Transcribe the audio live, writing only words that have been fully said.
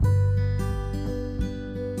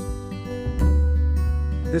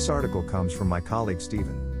This article comes from my colleague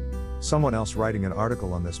Stephen. Someone else writing an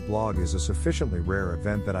article on this blog is a sufficiently rare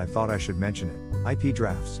event that I thought I should mention it. IP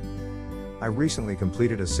drafts. I recently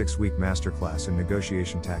completed a 6-week masterclass in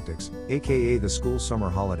negotiation tactics, aka the school summer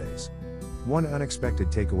holidays. One unexpected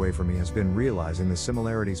takeaway for me has been realizing the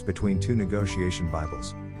similarities between two negotiation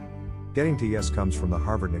Bibles. Getting to Yes comes from the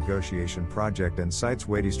Harvard Negotiation Project and cites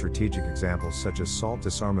weighty strategic examples such as SALT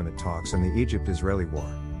disarmament talks and the Egypt-Israeli War.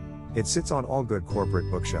 It sits on all good corporate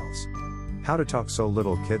bookshelves. How to Talk So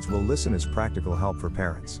Little Kids Will Listen is practical help for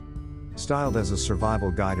parents. Styled as a survival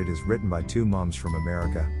guide, it is written by two moms from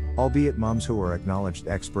America, albeit moms who are acknowledged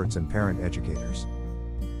experts and parent educators.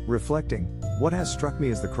 Reflecting, what has struck me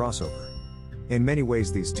is the crossover. In many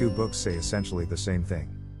ways these two books say essentially the same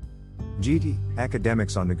thing. GD,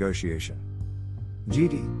 Academics on Negotiation.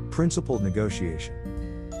 GD, Principled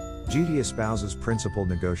Negotiation. GD espouses principled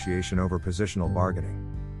negotiation over positional bargaining.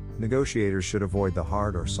 Negotiators should avoid the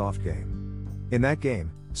hard or soft game. In that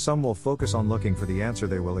game, some will focus on looking for the answer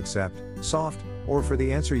they will accept, soft, or for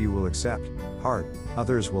the answer you will accept, hard.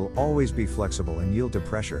 Others will always be flexible and yield to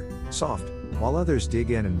pressure, soft, while others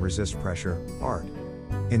dig in and resist pressure, hard.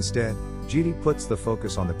 Instead, GD puts the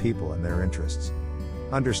focus on the people and their interests.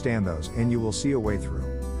 Understand those and you will see a way through.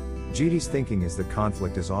 GD's thinking is that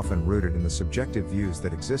conflict is often rooted in the subjective views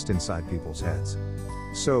that exist inside people's heads.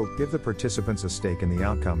 So, give the participants a stake in the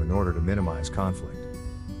outcome in order to minimize conflict.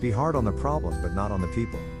 Be hard on the problem but not on the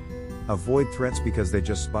people. Avoid threats because they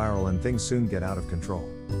just spiral and things soon get out of control.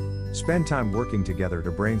 Spend time working together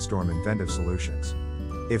to brainstorm inventive solutions.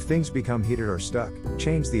 If things become heated or stuck,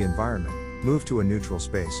 change the environment, move to a neutral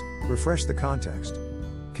space, refresh the context.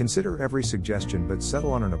 Consider every suggestion but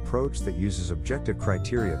settle on an approach that uses objective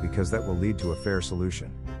criteria because that will lead to a fair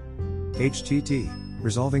solution. HTT,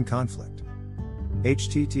 Resolving Conflict.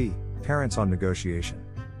 HTT, Parents on Negotiation.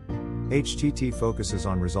 HTT focuses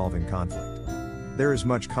on resolving conflict. There is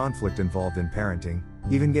much conflict involved in parenting,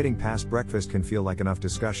 even getting past breakfast can feel like enough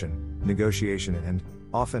discussion, negotiation and,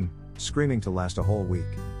 often, screaming to last a whole week.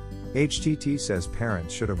 HTT says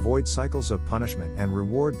parents should avoid cycles of punishment and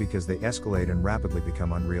reward because they escalate and rapidly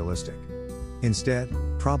become unrealistic. Instead,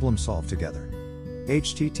 problem solve together.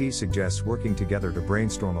 HTT suggests working together to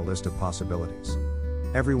brainstorm a list of possibilities.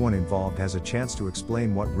 Everyone involved has a chance to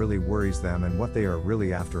explain what really worries them and what they are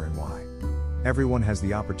really after and why. Everyone has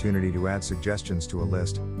the opportunity to add suggestions to a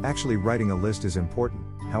list. Actually writing a list is important,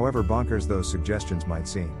 however bonkers those suggestions might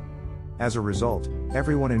seem. As a result,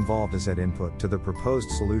 everyone involved has had input to the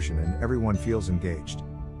proposed solution and everyone feels engaged.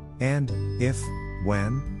 And,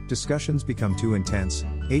 when discussions become too intense,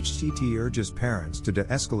 HTT urges parents to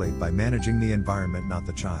de-escalate by managing the environment, not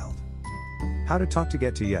the child. How to talk to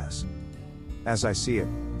get to yes. As I see it,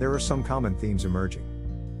 there are some common themes emerging.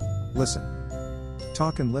 Listen.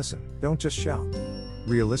 Talk and listen, don't just shout.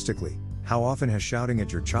 Realistically, how often has shouting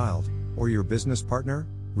at your child, or your business partner,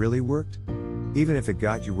 really worked? Even if it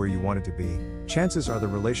got you where you wanted to be, chances are the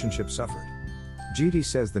relationship suffered. GD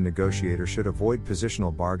says the negotiator should avoid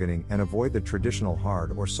positional bargaining and avoid the traditional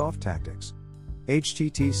hard or soft tactics.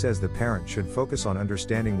 HTT says the parent should focus on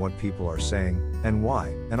understanding what people are saying, and why,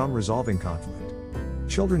 and on resolving conflict.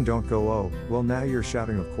 Children don't go, oh, well now you're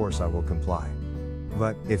shouting, of course I will comply.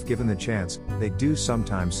 But, if given the chance, they do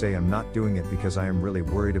sometimes say I'm not doing it because I am really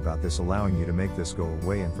worried about this, allowing you to make this go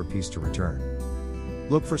away and for peace to return.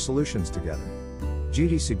 Look for solutions together.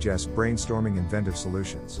 GD suggests brainstorming inventive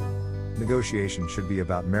solutions. Negotiation should be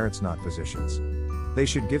about merits, not positions. They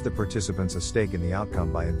should give the participants a stake in the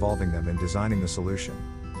outcome by involving them in designing the solution.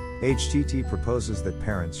 HTT proposes that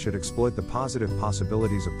parents should exploit the positive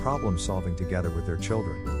possibilities of problem solving together with their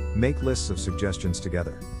children. Make lists of suggestions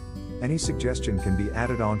together. Any suggestion can be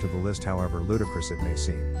added onto the list, however ludicrous it may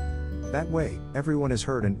seem. That way, everyone is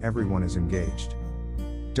heard and everyone is engaged.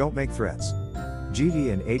 Don't make threats.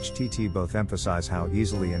 GD and HTT both emphasize how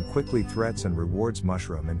easily and quickly threats and rewards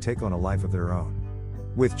mushroom and take on a life of their own.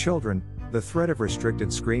 With children, the threat of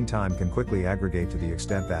restricted screen time can quickly aggregate to the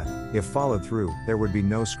extent that, if followed through, there would be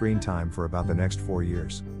no screen time for about the next 4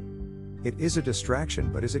 years. It is a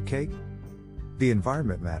distraction, but is it cake? The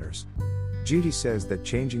environment matters. GD says that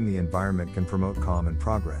changing the environment can promote calm and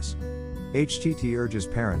progress. HTT urges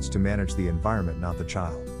parents to manage the environment, not the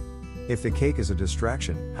child. If the cake is a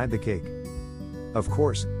distraction, hide the cake. Of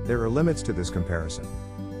course, there are limits to this comparison.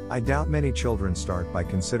 I doubt many children start by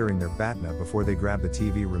considering their BATNA before they grab the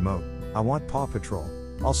TV remote. I want Paw Patrol.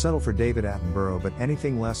 I'll settle for David Attenborough, but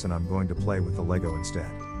anything less and I'm going to play with the Lego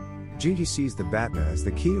instead. GD sees the BATNA as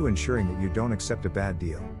the key to ensuring that you don't accept a bad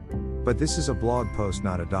deal. But this is a blog post,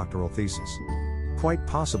 not a doctoral thesis. Quite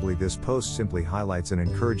possibly this post simply highlights an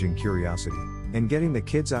encouraging curiosity, and getting the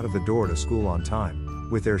kids out of the door to school on time,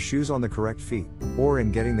 with their shoes on the correct feet, or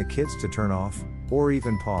in getting the kids to turn off, or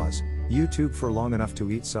even pause, YouTube for long enough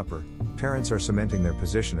to eat supper, parents are cementing their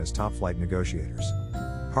position as top-flight negotiators.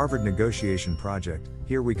 Harvard Negotiation Project,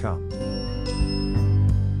 here we come.